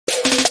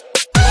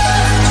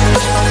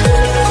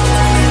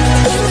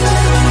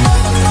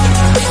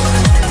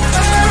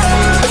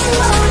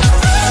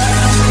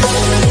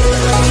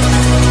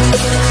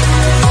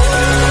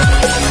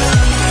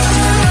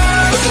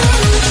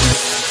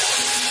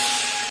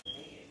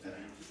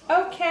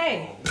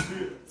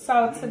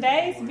So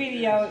today's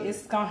video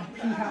is gonna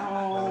be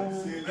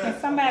on, can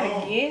somebody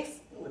guess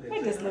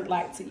what this look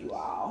like to you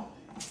all?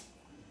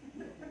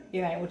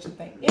 It ain't what you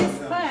think. It's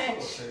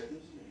Hunch,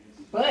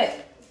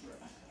 but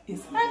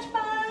it's Hunch.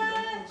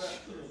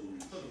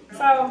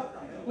 So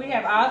we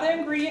have all the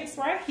ingredients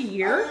right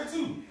here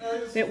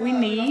that we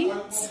need.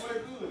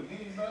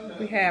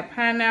 We have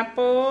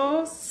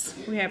pineapples,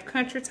 we have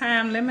Country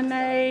Time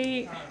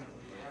lemonade,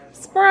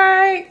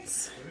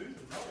 Sprite,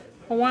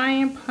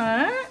 Hawaiian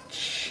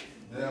punch,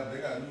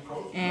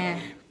 and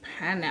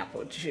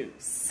pineapple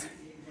juice.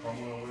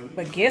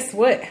 But guess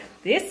what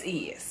this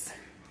is?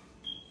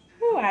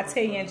 Ooh, I'll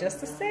tell you in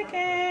just a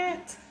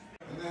second.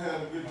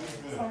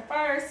 So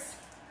first,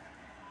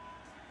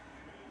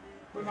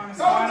 we're going to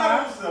start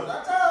off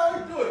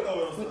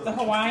with the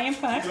Hawaiian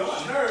punch.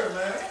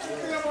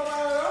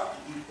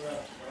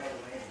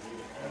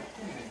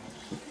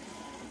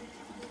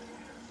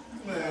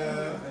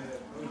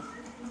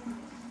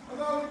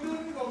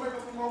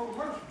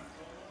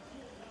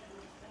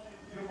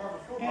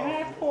 And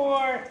I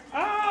poured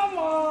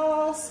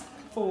almost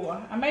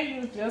 4. I may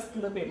use just a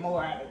little bit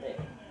more out of that.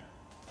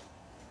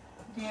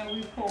 Then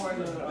we pour a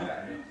little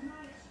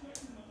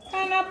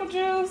pineapple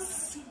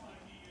juice.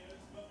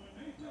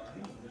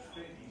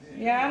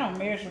 Yeah, I don't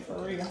measure for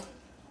real,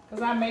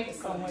 because I make it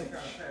so much.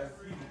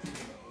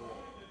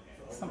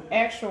 Some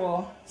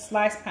actual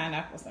sliced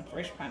pineapples and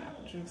fresh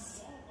pineapple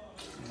juice.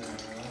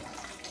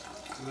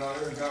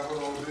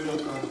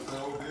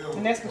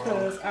 And that's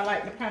because I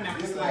like the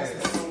pineapple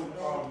slices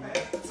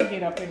to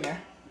get up in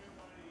there.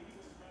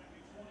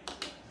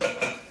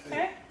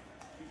 Okay.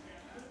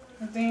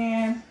 And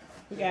then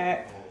we got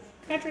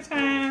Country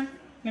Time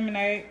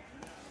lemonade.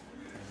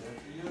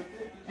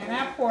 And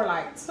I pour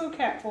like 2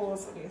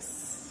 capfuls of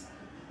this.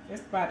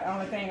 That's about the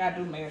only thing I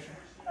do measure.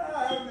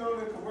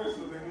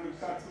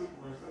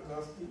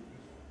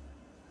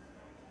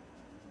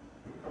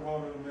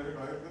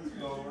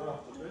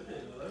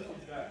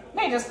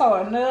 May just pour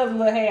another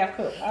little half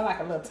cup. I like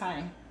a little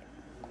tiny.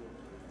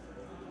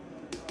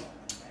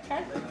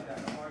 Okay.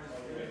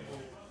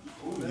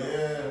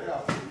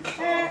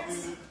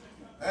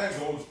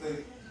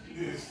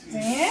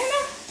 Then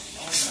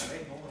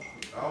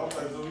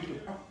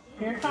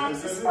here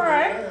comes the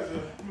Sprite.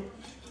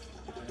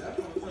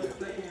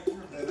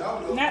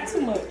 Not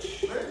too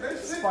much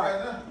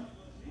Sprite,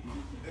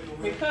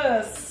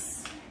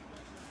 because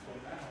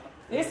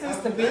this is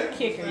the big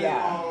kicker,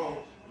 y'all.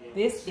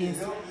 This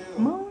is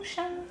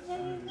moonshine.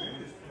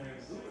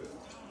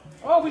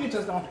 Oh, we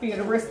just gonna fill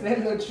the rest of that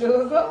little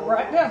jug up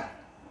right there.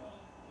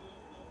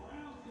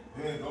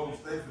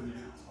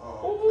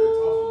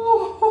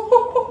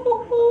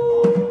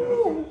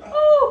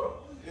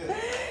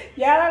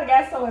 Y'all done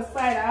got so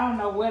excited, I don't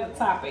know where to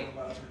top it.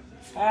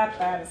 I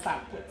tried to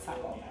put the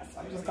top on that, so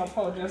I'm just gonna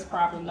pour just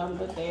probably another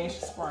little dash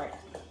of Sprite.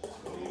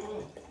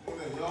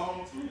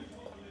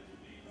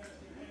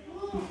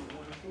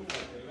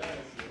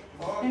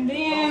 And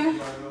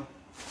then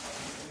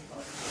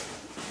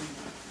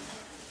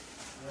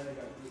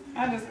I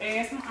just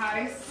add some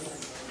ice.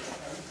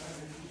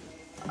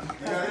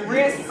 The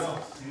rest,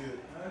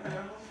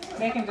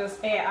 they can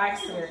just add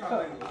ice to their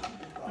cup.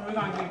 And we're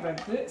gonna give it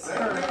a good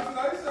stir.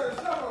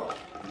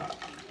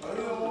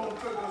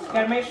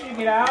 Gotta make sure you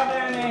get all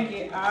down there and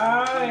get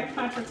all that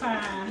Country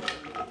Time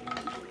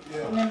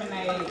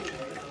lemonade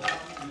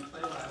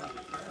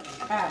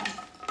out.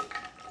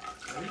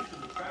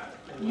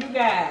 You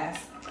guys,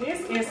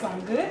 this is some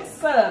good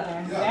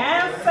Southern,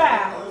 down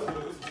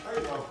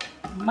south,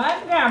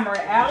 Montgomery,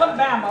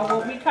 Alabama,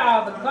 what we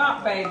call the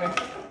Gump Baby.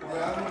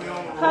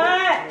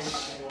 Punch.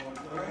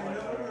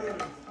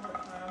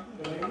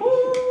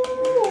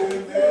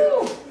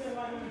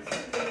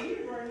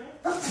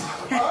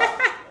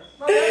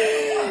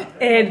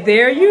 And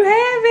there you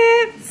have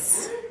it.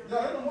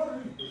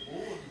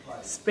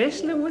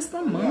 Especially with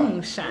some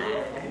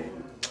moonshine.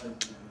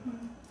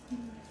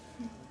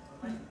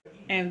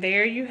 And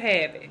there you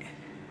have it.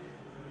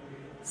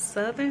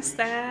 Southern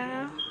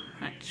style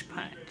Hunch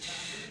punch.